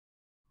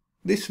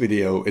This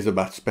video is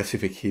about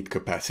specific heat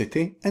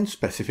capacity and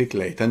specific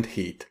latent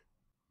heat.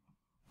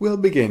 We'll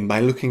begin by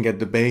looking at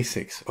the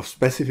basics of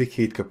specific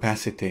heat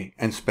capacity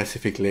and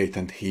specific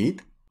latent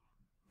heat,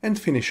 and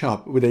finish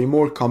up with a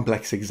more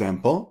complex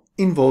example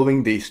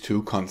involving these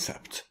two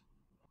concepts.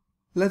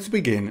 Let's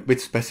begin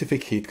with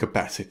specific heat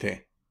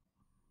capacity.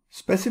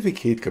 Specific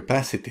heat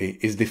capacity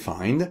is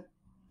defined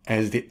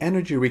as the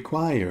energy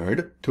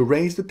required to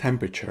raise the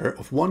temperature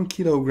of 1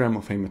 kilogram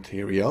of a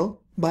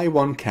material by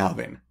 1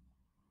 Kelvin.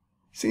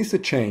 Since the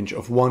change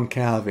of 1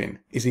 Kelvin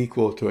is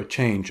equal to a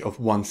change of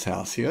 1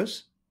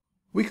 Celsius,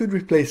 we could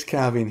replace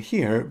Kelvin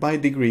here by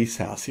degrees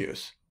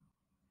Celsius.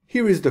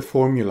 Here is the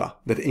formula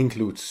that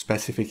includes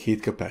specific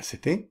heat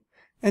capacity,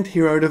 and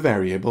here are the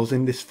variables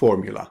in this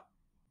formula.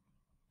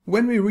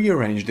 When we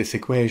rearrange this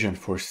equation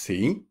for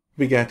C,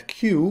 we get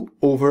Q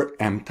over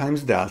m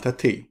times delta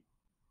T.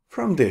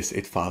 From this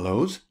it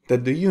follows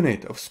that the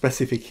unit of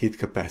specific heat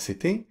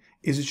capacity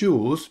is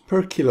joules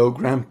per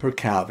kilogram per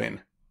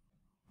Kelvin.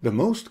 The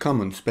most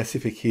common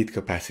specific heat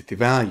capacity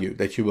value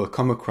that you will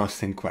come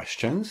across in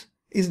questions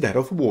is that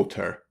of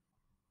water.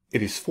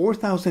 It is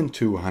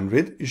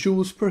 4200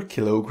 joules per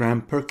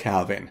kilogram per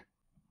Kelvin.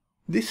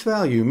 This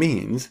value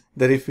means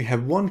that if we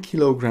have 1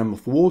 kilogram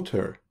of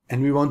water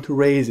and we want to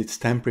raise its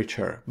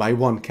temperature by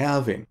 1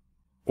 Kelvin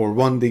or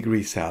 1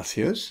 degree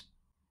Celsius,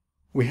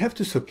 we have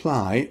to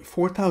supply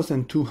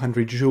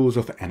 4200 joules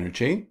of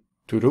energy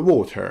to the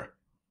water.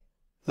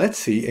 Let's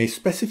see a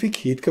specific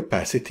heat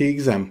capacity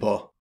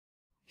example.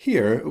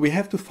 Here we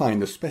have to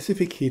find the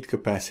specific heat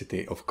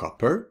capacity of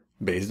copper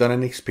based on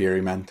an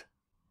experiment.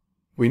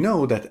 We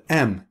know that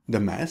m, the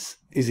mass,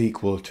 is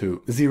equal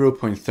to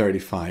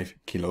 0.35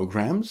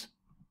 kilograms,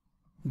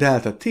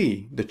 delta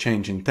T, the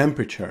change in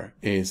temperature,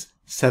 is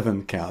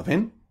 7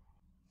 Kelvin,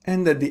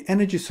 and that the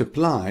energy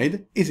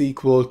supplied is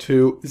equal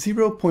to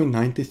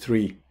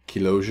 0.93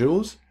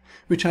 kilojoules,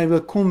 which I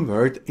will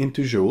convert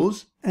into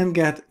joules and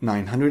get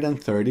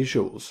 930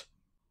 joules.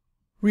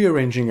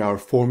 Rearranging our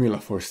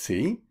formula for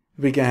C,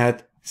 we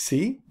get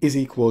C is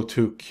equal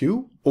to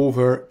Q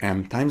over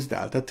m times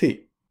delta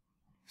T.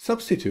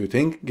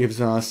 Substituting gives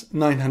us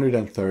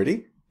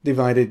 930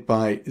 divided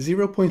by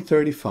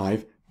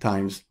 0.35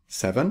 times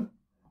 7.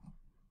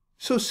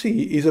 So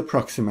C is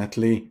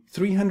approximately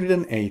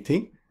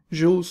 380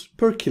 joules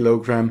per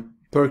kilogram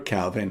per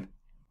Kelvin.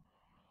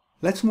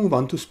 Let's move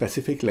on to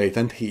specific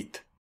latent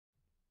heat.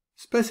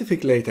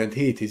 Specific latent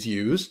heat is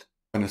used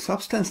when a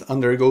substance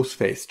undergoes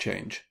phase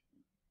change.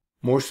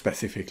 More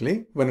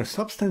specifically, when a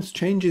substance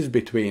changes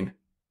between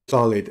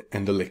solid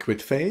and the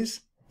liquid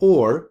phase,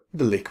 or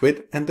the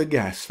liquid and the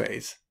gas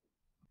phase.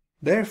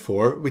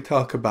 Therefore, we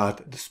talk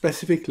about the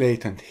specific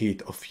latent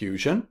heat of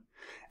fusion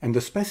and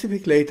the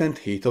specific latent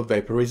heat of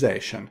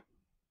vaporization.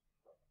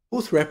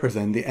 Both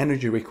represent the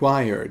energy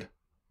required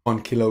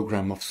 1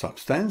 kilogram of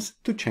substance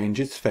to change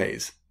its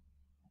phase.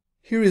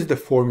 Here is the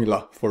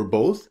formula for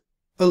both,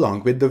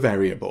 along with the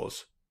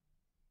variables.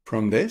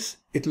 From this,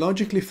 it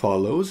logically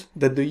follows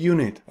that the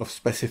unit of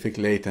specific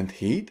latent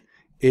heat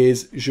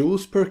is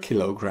joules per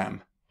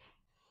kilogram.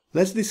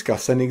 Let's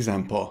discuss an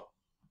example.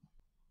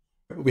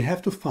 We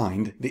have to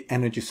find the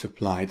energy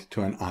supplied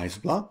to an ice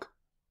block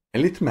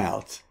while it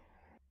melts.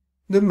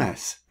 The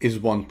mass is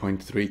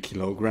 1.3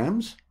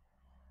 kilograms.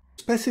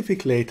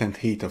 Specific latent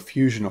heat of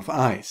fusion of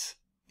ice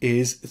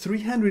is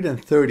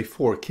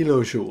 334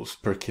 kilojoules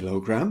per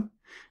kilogram,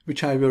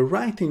 which I will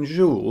write in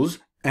joules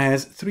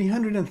as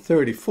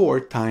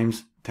 334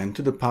 times 10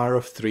 to the power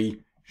of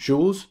 3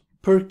 joules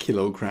per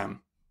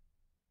kilogram.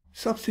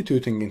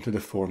 Substituting into the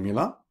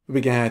formula,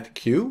 we get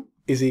Q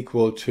is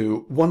equal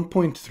to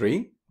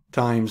 1.3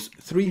 times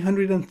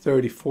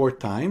 334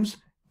 times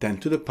 10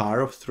 to the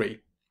power of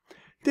 3.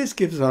 This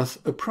gives us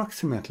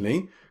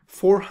approximately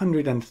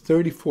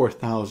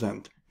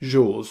 434,000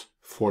 joules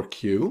for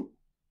Q,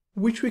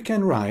 which we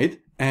can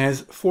write as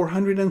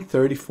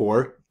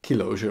 434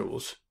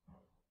 kilojoules.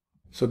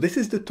 So this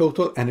is the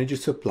total energy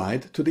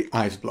supplied to the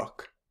ice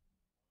block.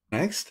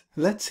 Next,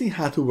 let's see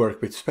how to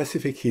work with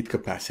specific heat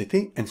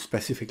capacity and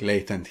specific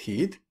latent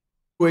heat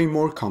to a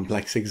more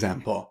complex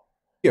example.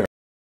 Here,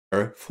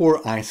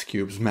 4 ice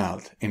cubes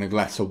melt in a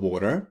glass of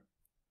water,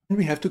 and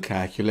we have to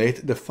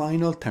calculate the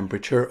final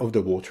temperature of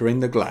the water in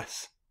the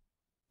glass.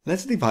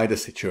 Let's divide the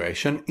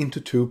situation into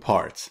two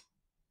parts.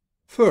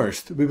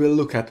 First, we will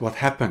look at what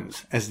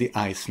happens as the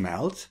ice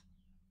melts,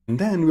 and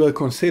then we'll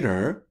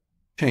consider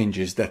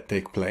changes that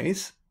take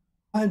place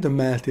while the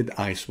melted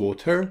ice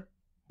water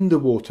and the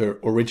water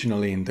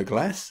originally in the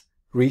glass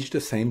reach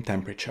the same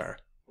temperature.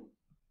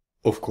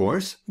 Of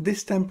course,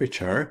 this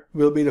temperature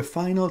will be the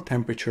final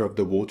temperature of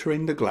the water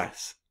in the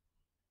glass.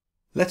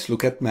 Let's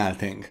look at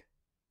melting.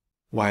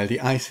 While the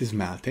ice is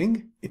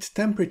melting, its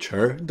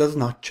temperature does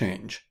not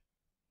change.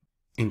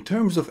 In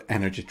terms of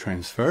energy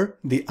transfer,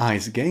 the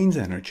ice gains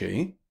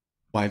energy,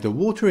 while the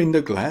water in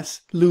the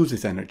glass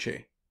loses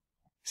energy.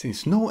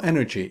 Since no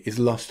energy is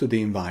lost to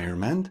the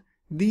environment,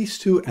 these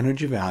two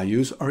energy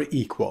values are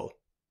equal.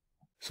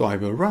 So I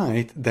will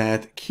write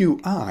that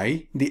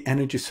Qi, the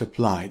energy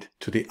supplied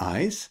to the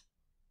ice,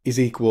 is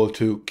equal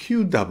to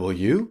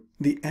QW,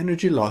 the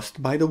energy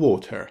lost by the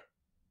water.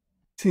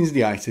 Since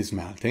the ice is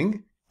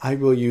melting, I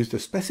will use the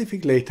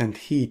specific latent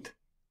heat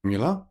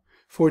formula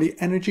for the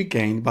energy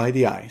gained by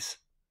the ice.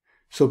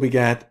 So we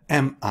get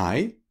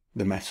Mi,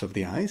 the mass of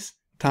the ice,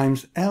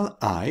 times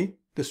Li,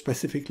 the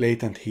specific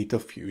latent heat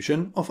of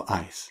fusion of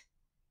ice.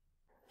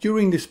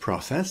 During this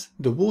process,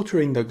 the water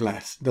in the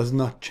glass does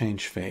not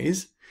change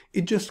phase,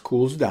 it just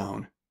cools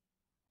down.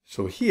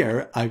 So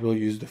here I will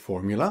use the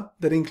formula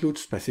that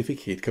includes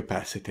specific heat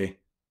capacity.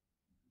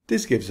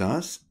 This gives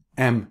us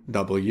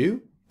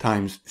Mw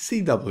times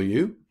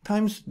Cw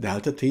times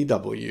delta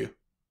Tw.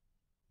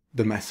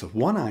 The mass of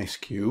one ice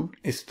cube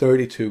is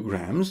 32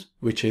 grams,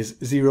 which is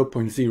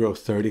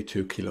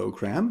 0.032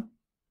 kilogram.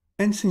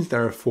 And since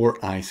there are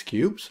 4 ice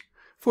cubes,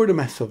 for the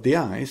mass of the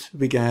ice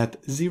we get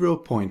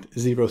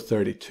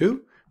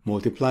 0.032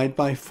 multiplied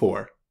by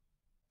 4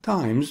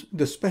 times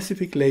the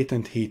specific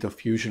latent heat of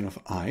fusion of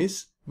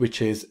ice,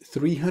 which is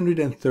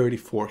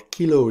 334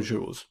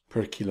 kilojoules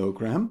per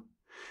kilogram,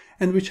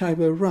 and which I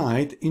will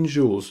write in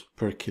joules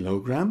per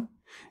kilogram,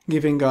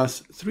 giving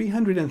us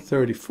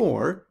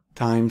 334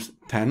 times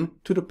 10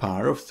 to the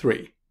power of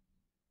 3.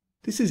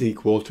 This is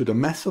equal to the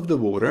mass of the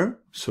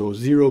water, so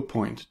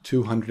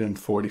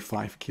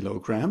 0.245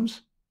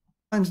 kilograms,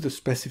 times the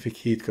specific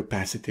heat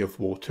capacity of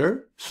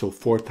water, so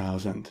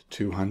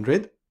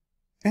 4200,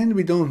 and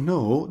we don't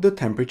know the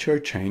temperature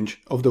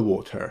change of the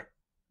water.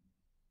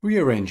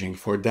 Rearranging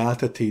for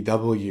delta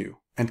Tw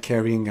and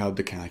carrying out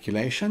the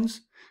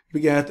calculations,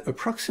 we get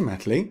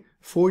approximately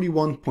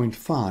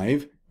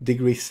 41.5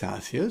 degrees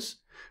Celsius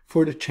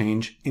for the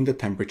change in the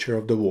temperature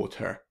of the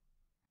water.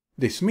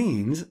 This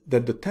means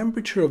that the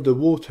temperature of the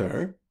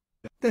water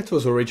that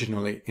was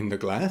originally in the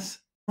glass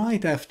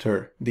right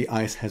after the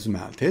ice has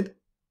melted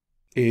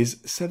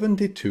is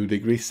 72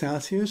 degrees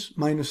Celsius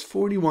minus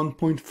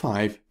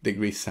 41.5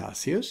 degrees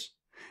Celsius,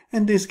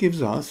 and this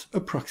gives us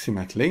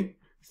approximately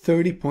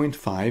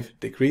 30.5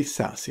 degrees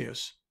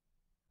Celsius.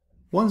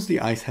 Once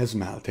the ice has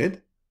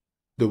melted,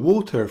 the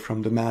water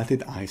from the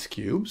melted ice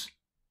cubes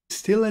is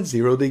still at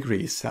 0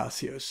 degrees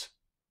Celsius.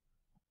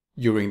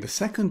 During the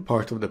second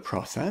part of the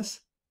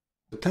process,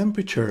 the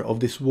temperature of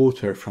this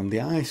water from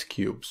the ice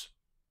cubes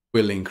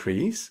will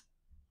increase,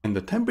 and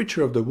the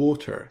temperature of the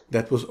water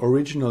that was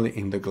originally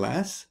in the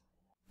glass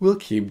will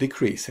keep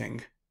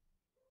decreasing.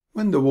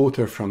 When the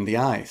water from the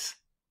ice,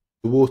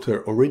 the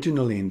water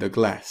originally in the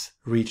glass,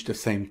 reach the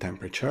same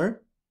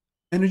temperature,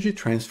 energy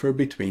transfer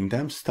between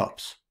them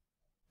stops.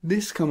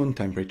 This common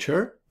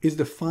temperature is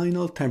the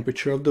final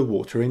temperature of the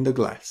water in the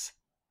glass.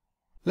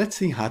 Let's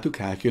see how to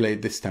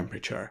calculate this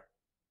temperature.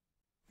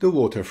 The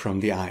water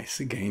from the ice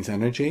gains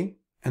energy,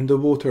 and the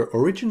water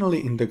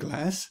originally in the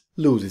glass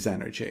loses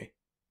energy.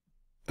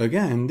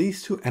 Again,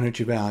 these two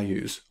energy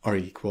values are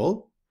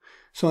equal,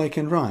 so I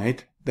can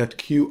write that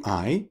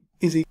Qi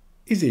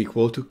is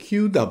equal to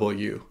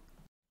Qw.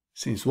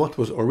 Since what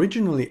was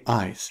originally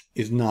ice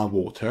is now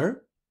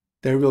water,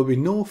 there will be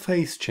no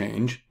phase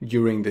change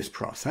during this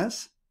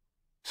process,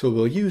 so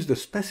we'll use the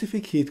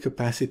specific heat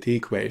capacity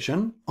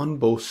equation on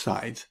both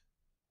sides.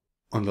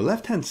 On the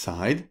left-hand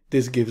side,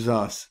 this gives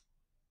us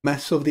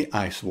mass of the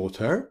ice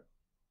water.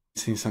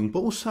 Since on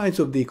both sides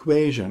of the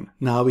equation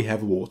now we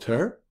have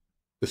water,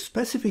 the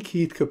specific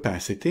heat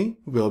capacity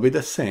will be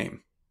the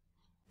same.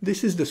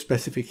 This is the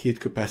specific heat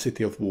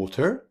capacity of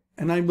water,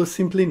 and I will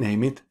simply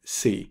name it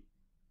C.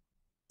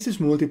 This is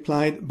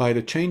multiplied by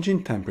the change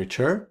in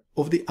temperature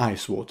of the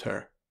ice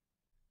water.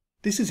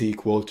 This is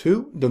equal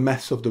to the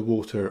mass of the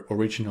water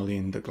originally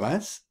in the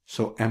glass,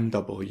 so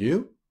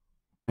Mw,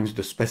 times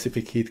the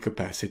specific heat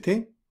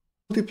capacity,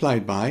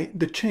 multiplied by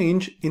the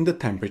change in the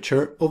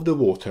temperature of the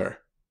water.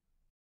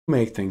 To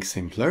make things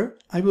simpler,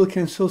 I will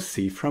cancel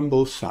C from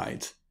both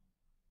sides.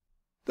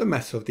 The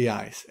mass of the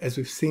ice, as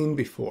we've seen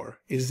before,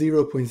 is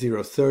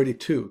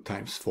 0.032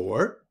 times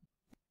 4,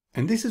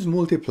 and this is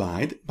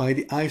multiplied by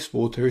the ice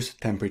water's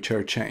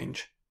temperature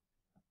change.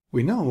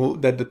 We know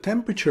that the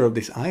temperature of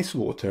this ice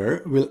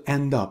water will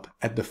end up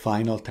at the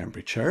final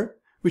temperature,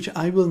 which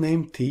I will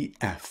name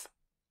Tf.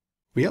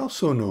 We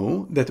also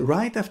know that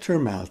right after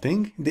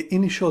melting, the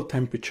initial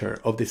temperature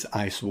of this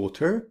ice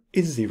water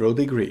is 0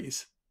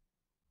 degrees.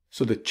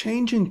 So the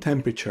change in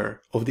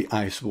temperature of the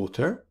ice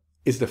water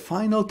is the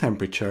final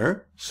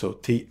temperature, so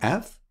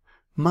Tf,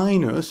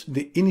 minus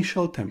the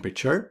initial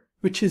temperature,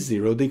 which is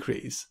 0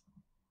 degrees.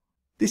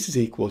 This is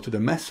equal to the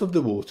mass of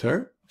the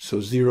water, so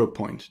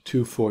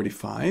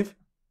 0.245,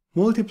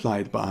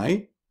 multiplied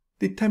by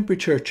the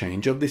temperature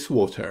change of this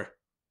water.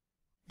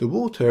 The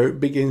water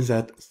begins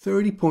at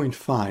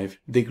 30.5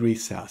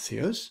 degrees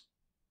Celsius,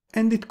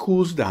 and it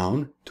cools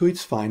down to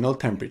its final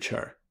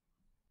temperature.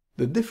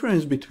 The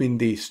difference between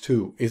these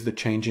two is the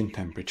change in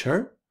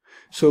temperature,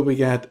 so we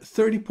get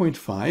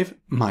 30.5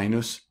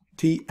 minus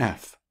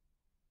Tf.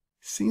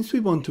 Since we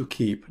want to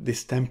keep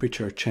this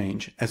temperature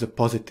change as a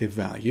positive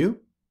value,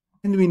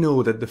 and we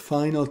know that the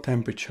final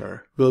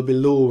temperature will be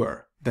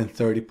lower than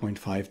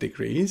 30.5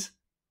 degrees,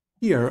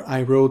 here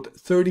I wrote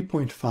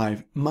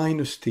 30.5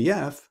 minus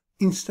Tf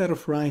instead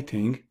of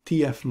writing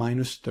Tf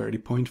minus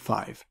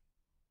 30.5.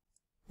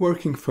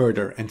 Working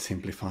further and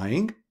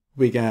simplifying,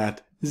 we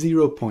get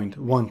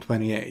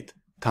 0.128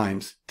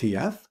 times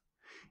Tf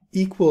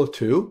equal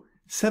to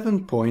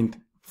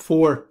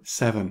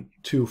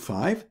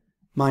 7.4725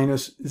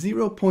 minus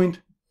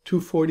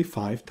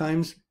 0.245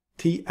 times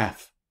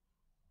Tf.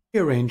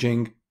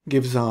 Rearranging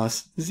gives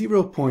us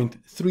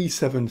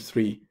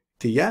 0.373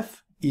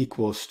 Tf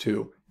equals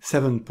to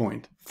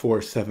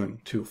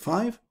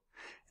 7.4725,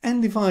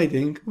 and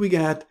dividing we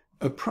get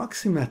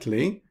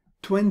approximately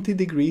 20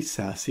 degrees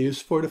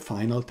Celsius for the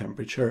final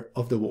temperature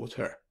of the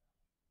water.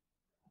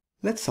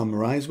 Let's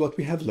summarize what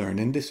we have learned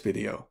in this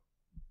video.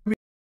 We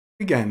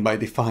began by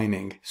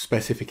defining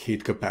specific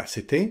heat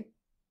capacity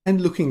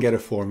and looking at a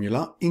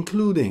formula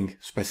including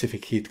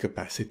specific heat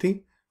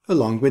capacity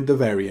along with the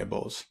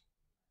variables.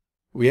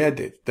 We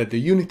added that the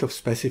unit of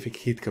specific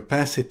heat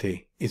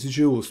capacity is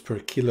joules per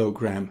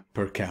kilogram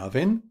per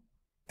Kelvin,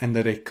 and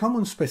that a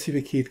common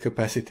specific heat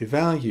capacity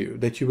value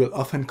that you will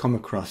often come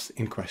across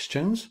in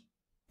questions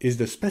is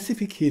the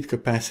specific heat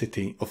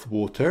capacity of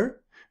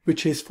water,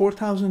 which is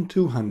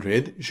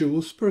 4200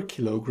 joules per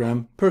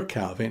kilogram per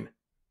Kelvin.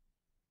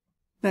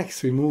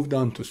 Next, we moved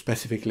on to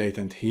specific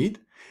latent heat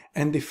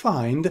and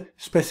defined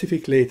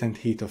specific latent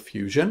heat of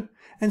fusion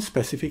and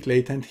specific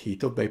latent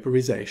heat of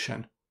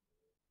vaporization.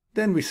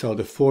 Then we saw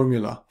the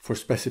formula for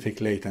specific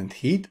latent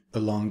heat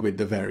along with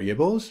the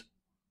variables,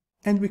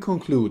 and we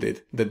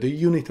concluded that the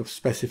unit of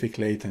specific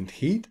latent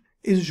heat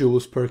is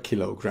joules per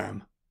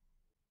kilogram.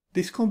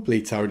 This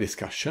completes our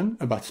discussion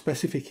about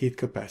specific heat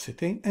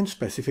capacity and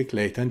specific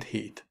latent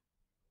heat.